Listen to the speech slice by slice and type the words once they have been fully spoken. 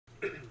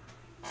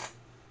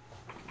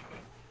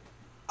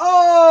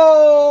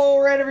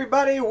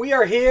everybody, we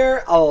are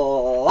here live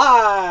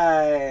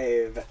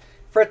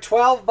for a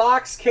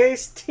 12-box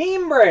case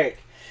team break.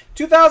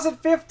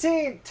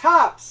 2015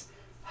 Topps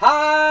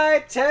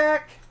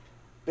High-Tech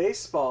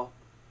Baseball.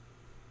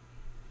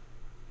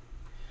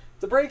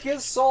 The break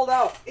is sold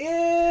out.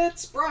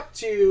 It's brought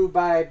to you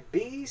by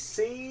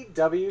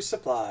BCW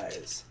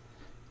Supplies.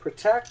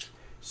 Protect,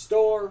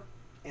 store,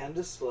 and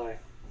display.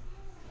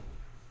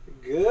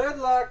 Good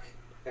luck,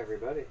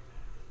 everybody.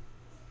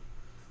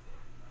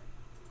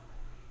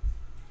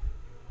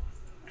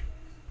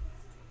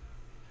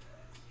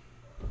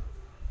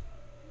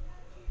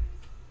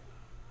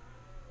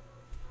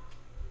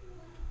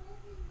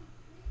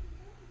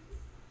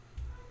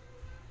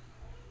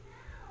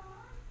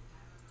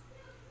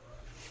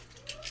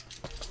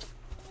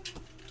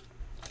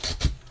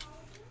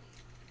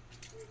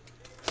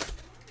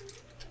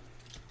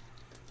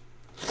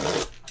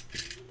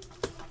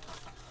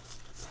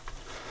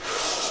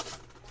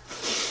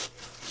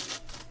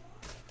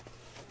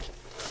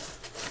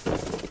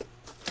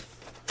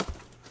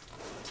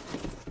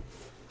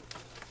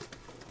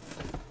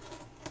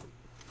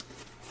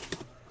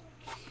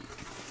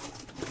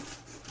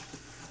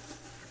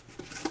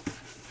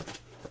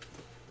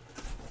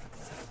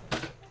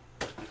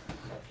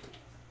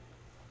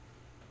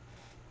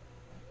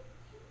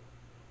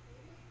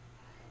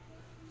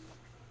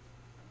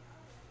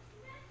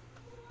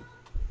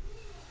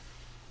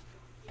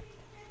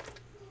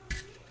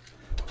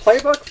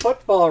 Playbook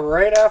football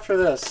right after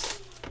this.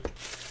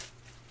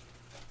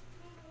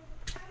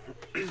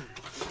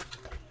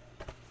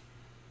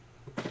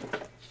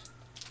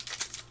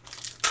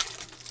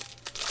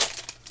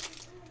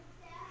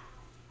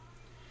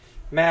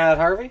 Matt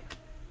Harvey,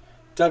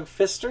 Doug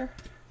Fister,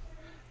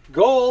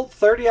 gold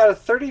 30 out of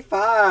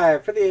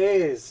 35 for the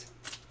A's.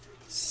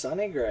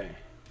 Sonny Gray,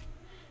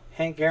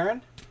 Hank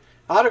Aaron,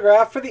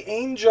 autograph for the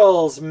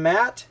Angels.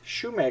 Matt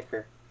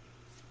Shoemaker,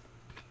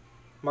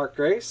 Mark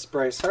Grace,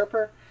 Bryce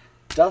Harper,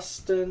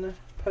 Dustin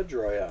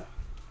Pedroia.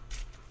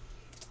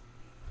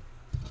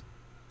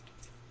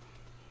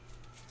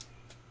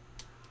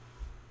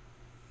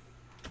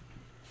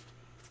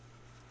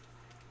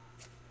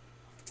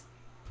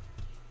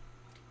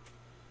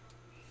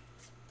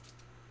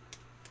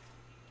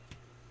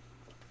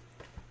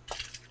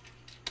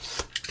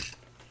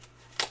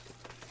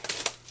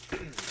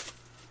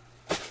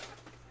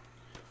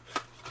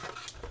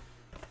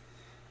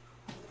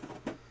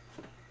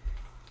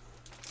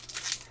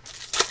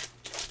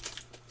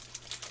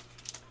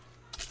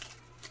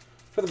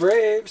 For the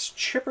Braves,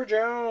 Chipper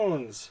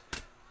Jones.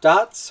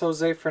 Dots,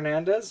 Jose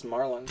Fernandez,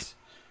 Marlins.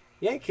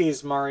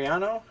 Yankees,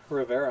 Mariano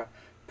Rivera.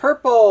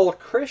 Purple,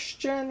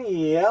 Christian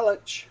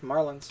Yelich,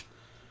 Marlins.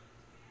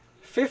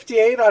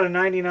 58 out of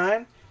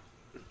 99.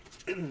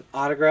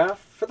 Autograph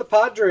for the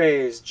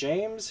Padres,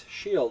 James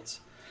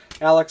Shields.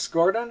 Alex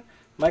Gordon,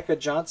 Micah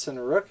Johnson,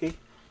 rookie.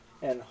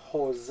 And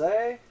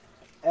Jose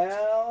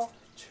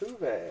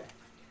Altuve.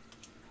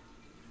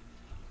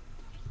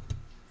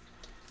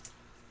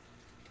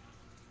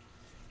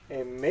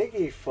 A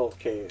Miggy full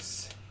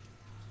case.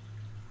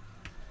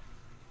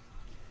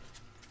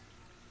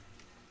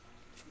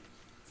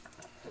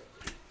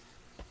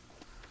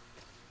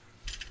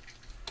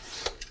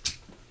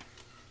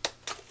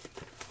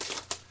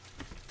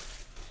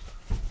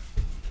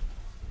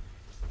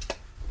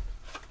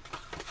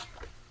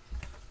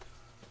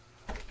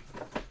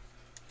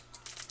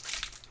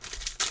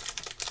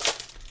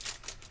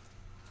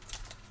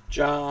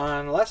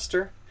 John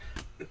Lester.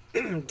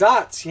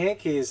 Dots,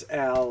 Yankees,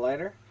 Al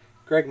Leiter.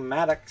 Greg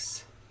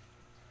Maddux.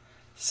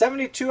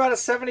 72 out of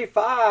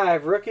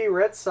 75. Rookie,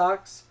 Red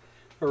Sox.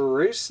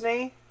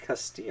 Rusney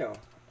Castillo.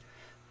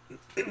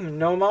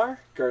 Nomar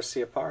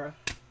Garciaparra.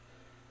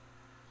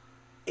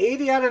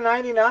 80 out of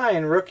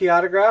 99. Rookie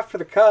autograph for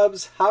the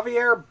Cubs.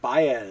 Javier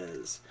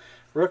Baez.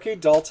 Rookie,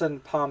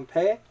 Dalton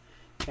Pompey.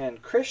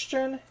 And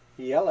Christian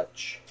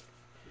Yelich.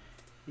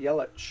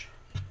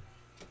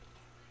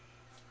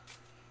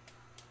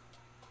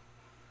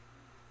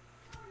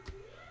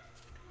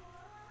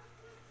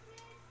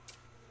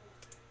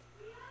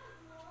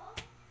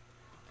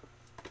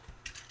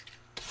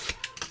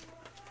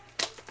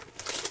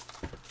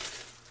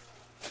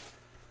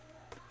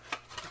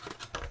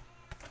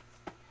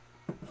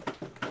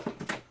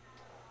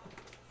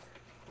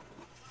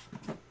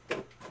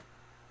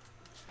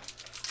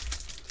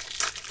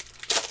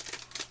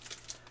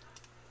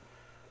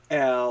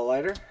 Al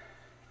Leiter.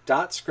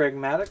 Dots, Greg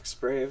Maddux,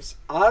 Braves.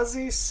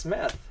 Ozzie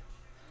Smith.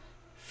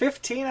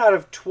 15 out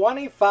of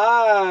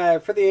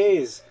 25 for the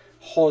A's.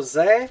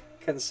 Jose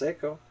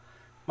Canseco.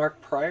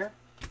 Mark Pryor.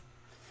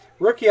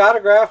 Rookie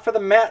autograph for the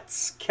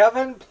Mets.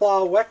 Kevin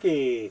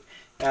Plawecki.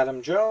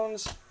 Adam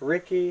Jones.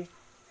 Ricky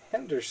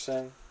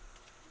Henderson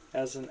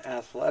as an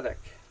Athletic.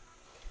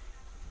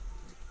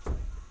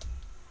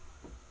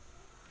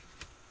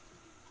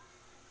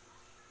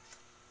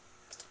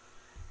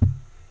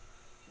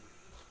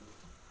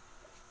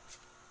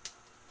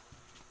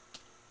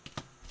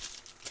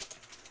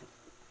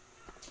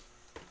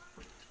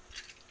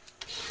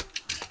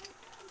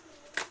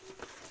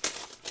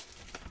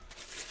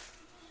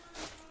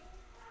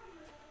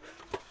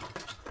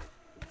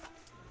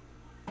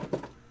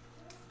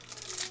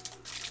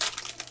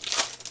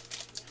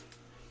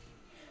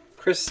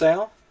 Chris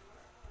Sale.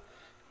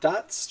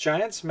 Dots,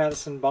 Giants,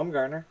 Madison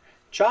Bumgarner.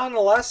 John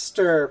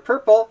Lester,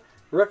 purple,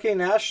 rookie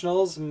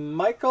Nationals,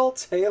 Michael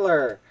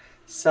Taylor.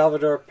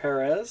 Salvador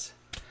Perez.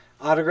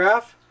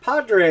 Autograph,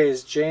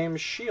 Padres, James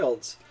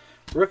Shields.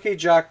 Rookie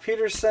Jock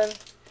Peterson.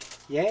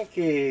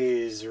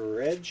 Yankees,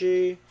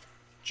 Reggie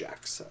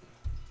Jackson.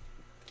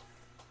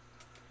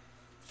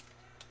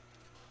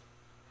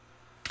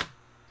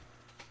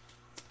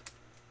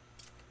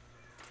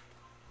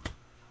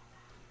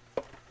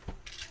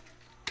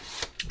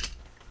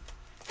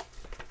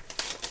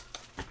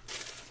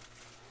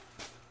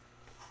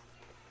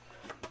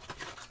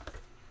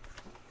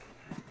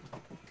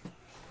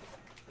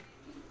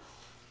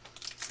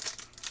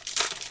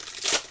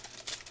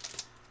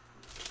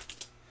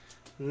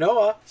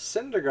 Noah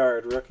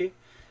Syndergaard, rookie.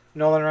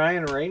 Nolan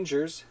Ryan,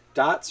 Rangers.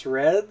 Dots,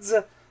 Reds,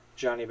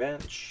 Johnny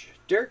Bench.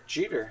 Derek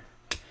Jeter.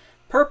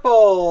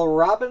 Purple,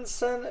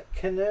 Robinson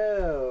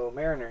Cano,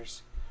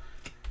 Mariners.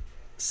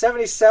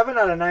 77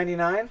 out of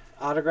 99.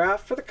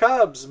 Autograph for the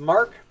Cubs,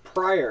 Mark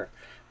Pryor,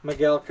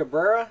 Miguel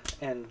Cabrera,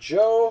 and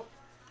Joe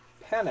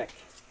Panik.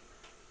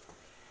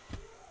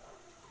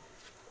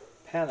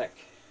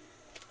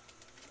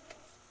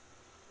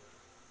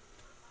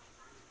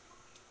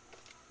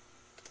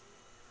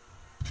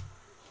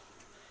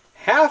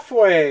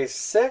 Halfway,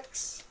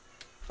 6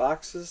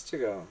 boxes to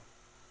go.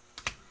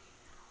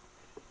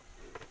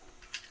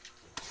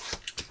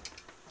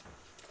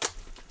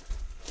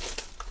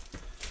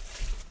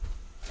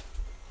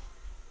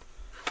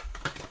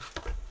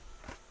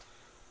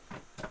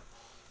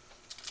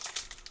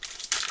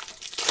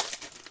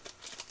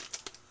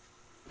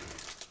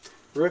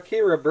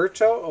 Rookie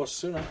Roberto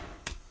Osuna.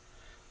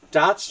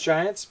 Dots,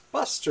 Giants,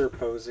 Buster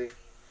Posey.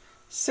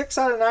 6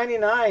 out of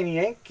 99,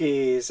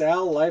 Yankees,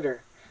 Al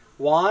Leiter.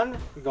 Juan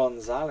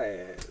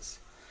Gonzalez.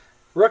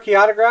 Rookie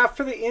autograph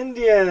for the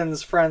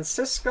Indians,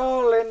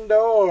 Francisco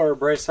Lindor,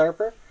 Bryce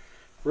Harper.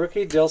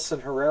 Rookie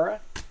Dilson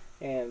Herrera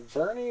and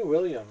Bernie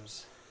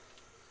Williams.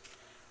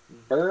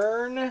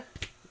 Burn,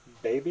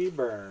 baby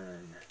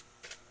burn.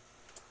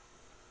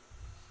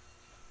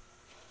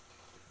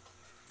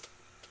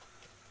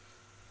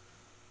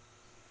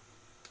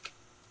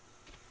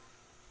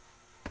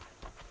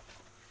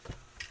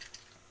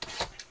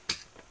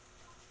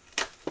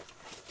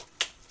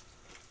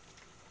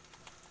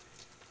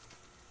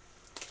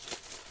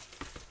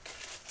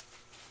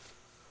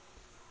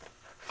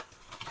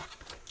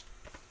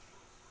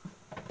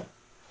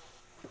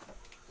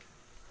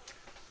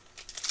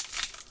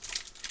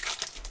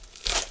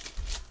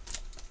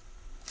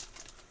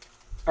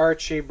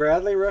 Archie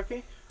Bradley,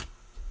 rookie.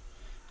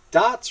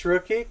 Dots,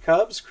 rookie.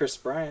 Cubs, Chris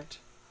Bryant.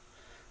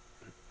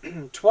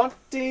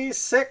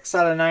 26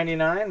 out of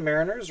 99,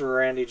 Mariners,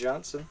 Randy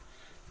Johnson.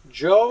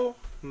 Joe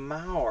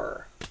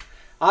Mauer.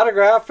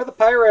 Autograph for the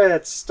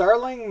Pirates,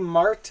 Starling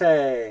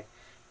Marte.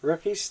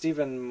 Rookie,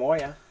 Stephen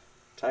Moya,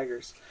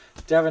 Tigers.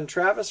 Devin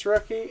Travis,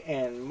 rookie,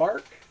 and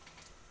Mark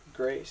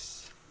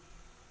Grace.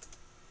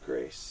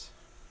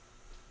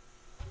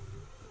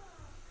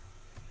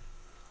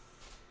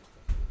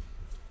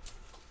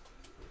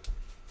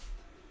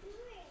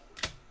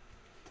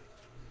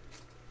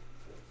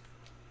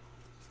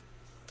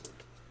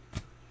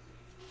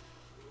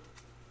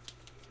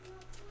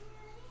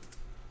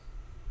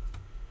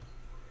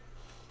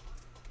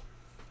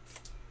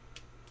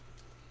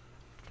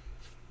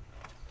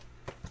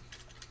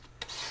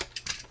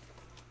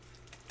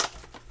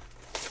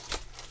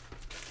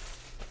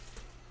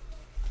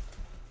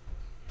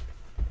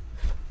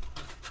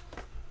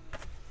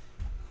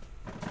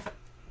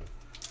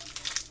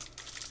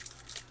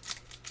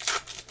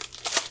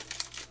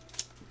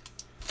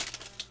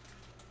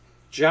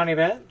 Johnny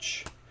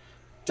Bench.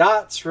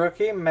 Dots,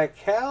 rookie,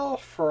 Maikel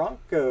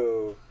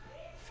Franco,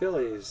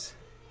 Phillies.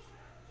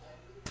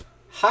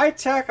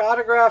 High-tech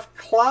autograph,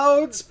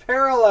 Clouds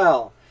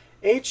Parallel,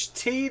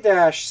 HT-CRO.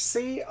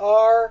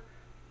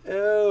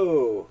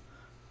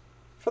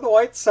 For the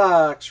White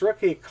Sox,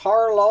 rookie,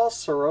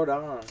 Carlos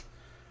Rodon.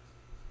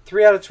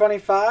 3 out of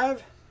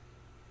 25.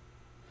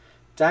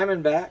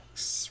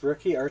 Diamondbacks,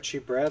 rookie, Archie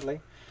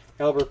Bradley.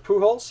 Albert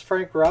Pujols,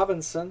 Frank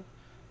Robinson,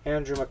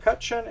 Andrew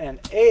McCutcheon, and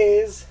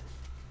A's,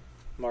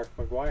 Mark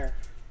McGuire.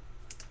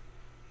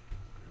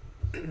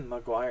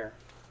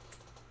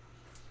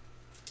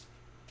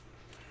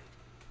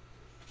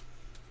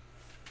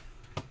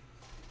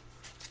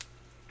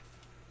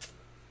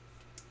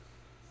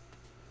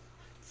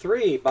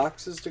 3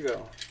 boxes to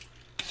go.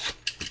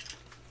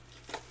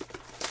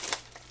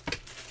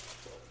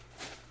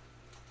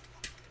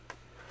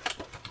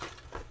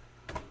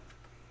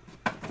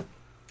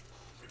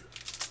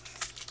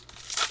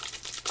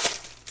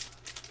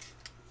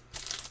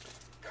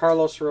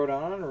 Carlos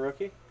Rodon,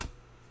 rookie.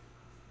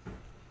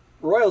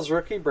 Royals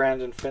rookie,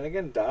 Brandon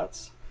Finnegan,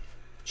 dots.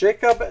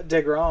 Jacob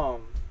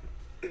deGrom.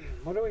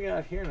 What do we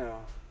got here now?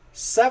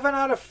 7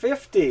 out of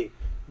 50.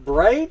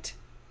 Bright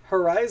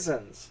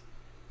Horizons.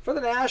 For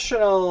the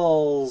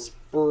Nationals,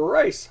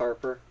 Bryce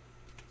Harper.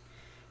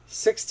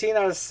 16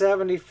 out of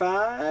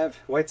 75.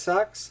 White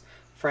Sox,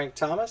 Frank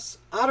Thomas.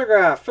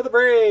 Autograph for the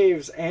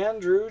Braves,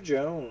 Andrew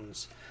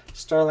Jones.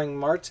 Starling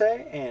Marte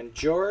and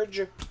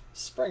George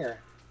Springer.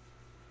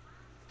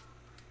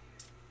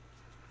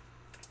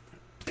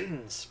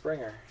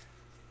 Springer.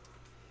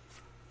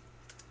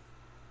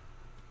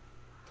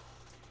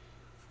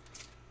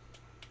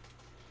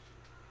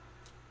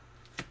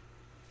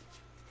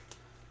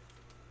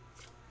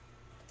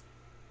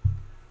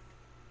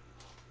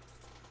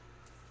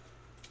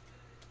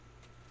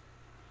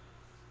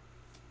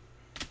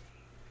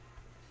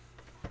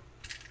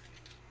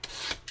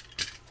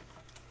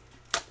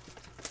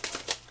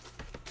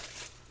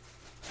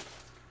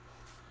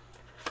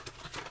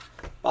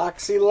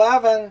 Box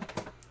 11.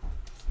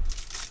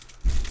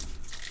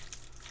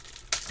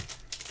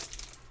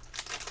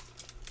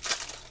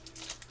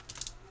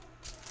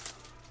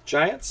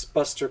 Giants,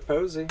 Buster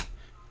Posey.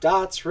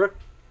 Dots,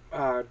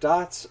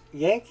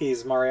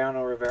 Yankees,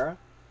 Mariano Rivera.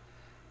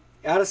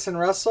 Addison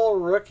Russell,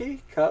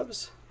 rookie,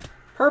 Cubs.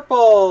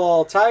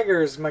 Purple,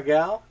 Tigers,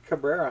 Miguel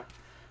Cabrera.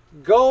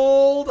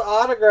 Gold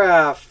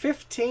autograph,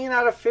 15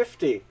 out of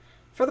 50.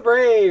 For the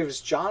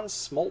Braves, John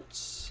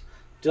Smoltz.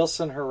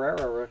 Dilson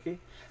Herrera, rookie.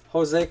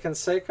 Jose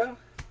Canseco,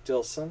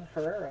 Dilson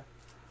Herrera.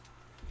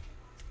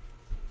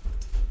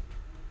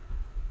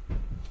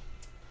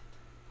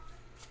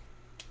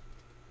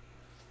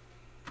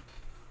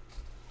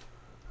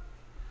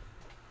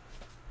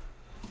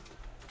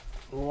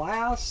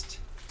 Last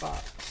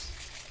box.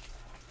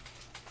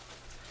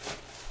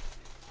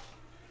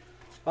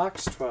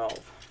 Box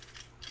 12.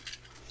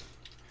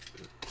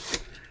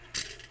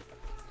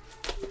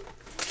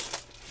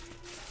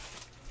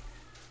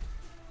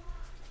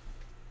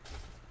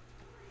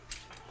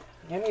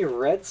 Any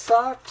Red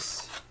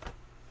Sox?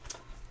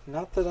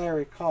 Not that I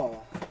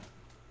recall.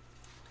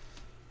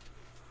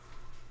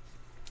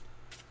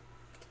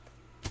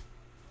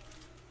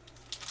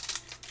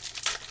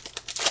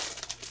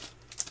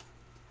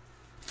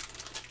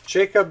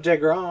 Jacob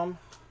deGrom.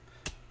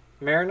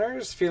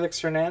 Mariners, Felix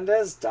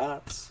Hernandez,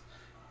 dots.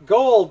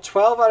 Gold,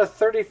 12 out of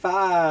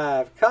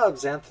 35.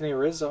 Cubs, Anthony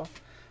Rizzo.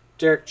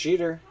 Derek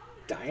Jeter,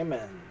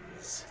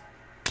 diamonds.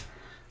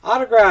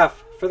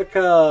 Autograph for the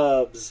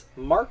Cubs,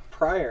 Mark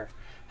Pryor.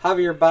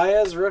 Javier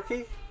Baez,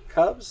 rookie,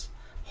 Cubs.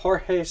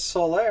 Jorge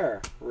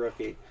Soler,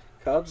 rookie,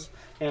 Cubs.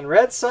 And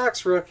Red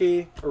Sox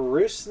rookie,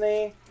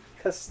 Rusney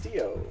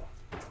Castillo.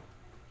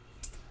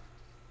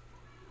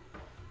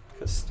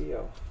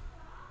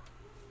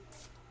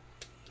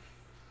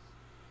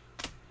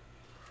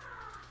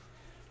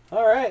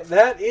 All right,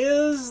 that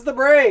is the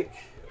break.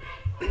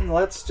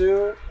 Let's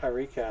do a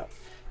recap.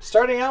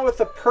 Starting out with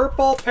the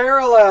purple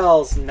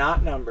parallels,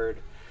 not numbered.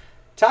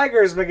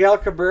 Tigers, Miguel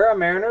Cabrera.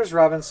 Mariners,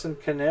 Robinson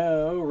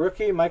Cano.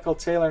 Rookie, Michael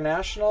Taylor,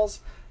 Nationals.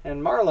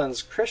 And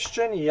Marlins,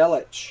 Christian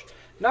Yelich.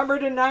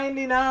 Numbered to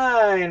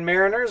 99,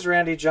 Mariners,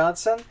 Randy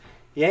Johnson.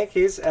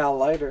 Yankees, Al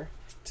Leiter.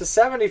 To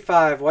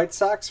 75, White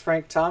Sox,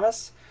 Frank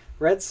Thomas.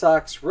 Red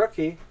Sox,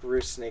 rookie,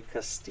 Rusney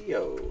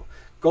Castillo.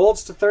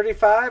 Golds to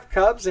 35,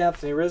 Cubs,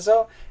 Anthony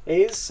Rizzo.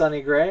 A's,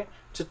 Sonny Gray.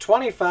 To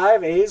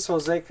 25, A's,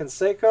 Jose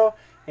Canseco.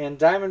 And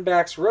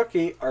Diamondbacks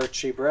rookie,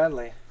 Archie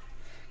Bradley.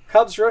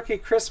 Cubs rookie,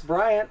 Chris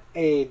Bryant,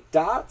 a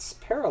dots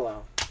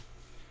parallel.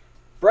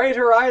 Bright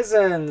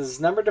Horizons,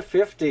 numbered to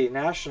 50,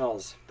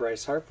 Nationals,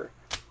 Bryce Harper.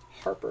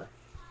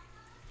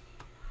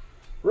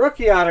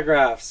 Rookie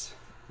autographs,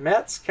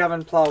 Mets,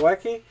 Kevin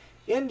Plawecki.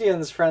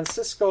 Indians,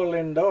 Francisco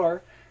Lindor.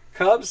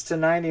 Cubs to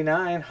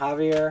 99,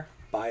 Javier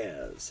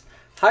Baez.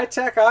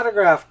 High-tech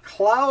autograph,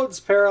 Clouds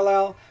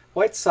parallel,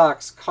 White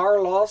Sox,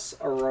 Carlos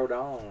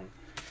Rodon.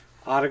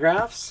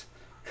 Autographs,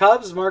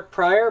 Cubs, Mark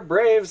Pryor.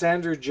 Braves,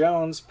 Andrew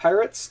Jones.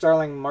 Pirates,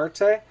 Starling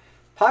Marte.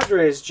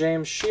 Padres,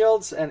 James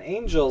Shields. And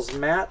Angels,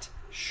 Matt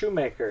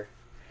Shoemaker.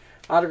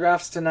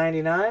 Autographs to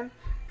 99,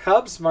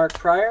 Cubs, Mark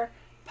Pryor.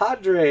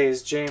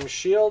 Padres, James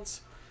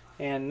Shields.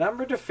 And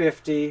number to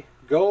 50,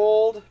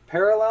 gold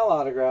parallel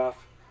autograph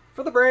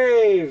for the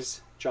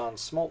Braves, John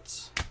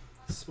Smoltz.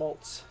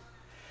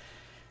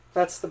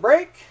 That's the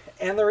break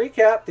and the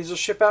recap. These will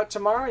ship out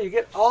tomorrow. You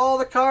get all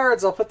the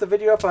cards. I'll put the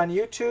video up on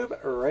YouTube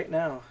right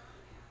now.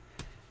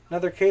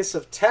 Another case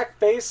of TEK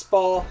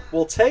baseball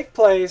will take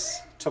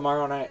place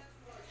tomorrow night.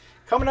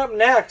 Coming up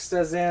next,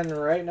 as in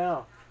right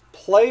now,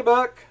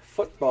 Playbook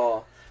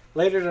football.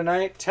 Later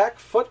tonight, TEK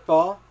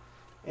football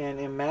and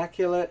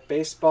Immaculate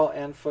baseball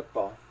and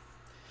football.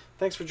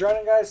 Thanks for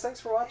joining, guys. Thanks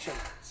for watching.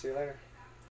 See you later.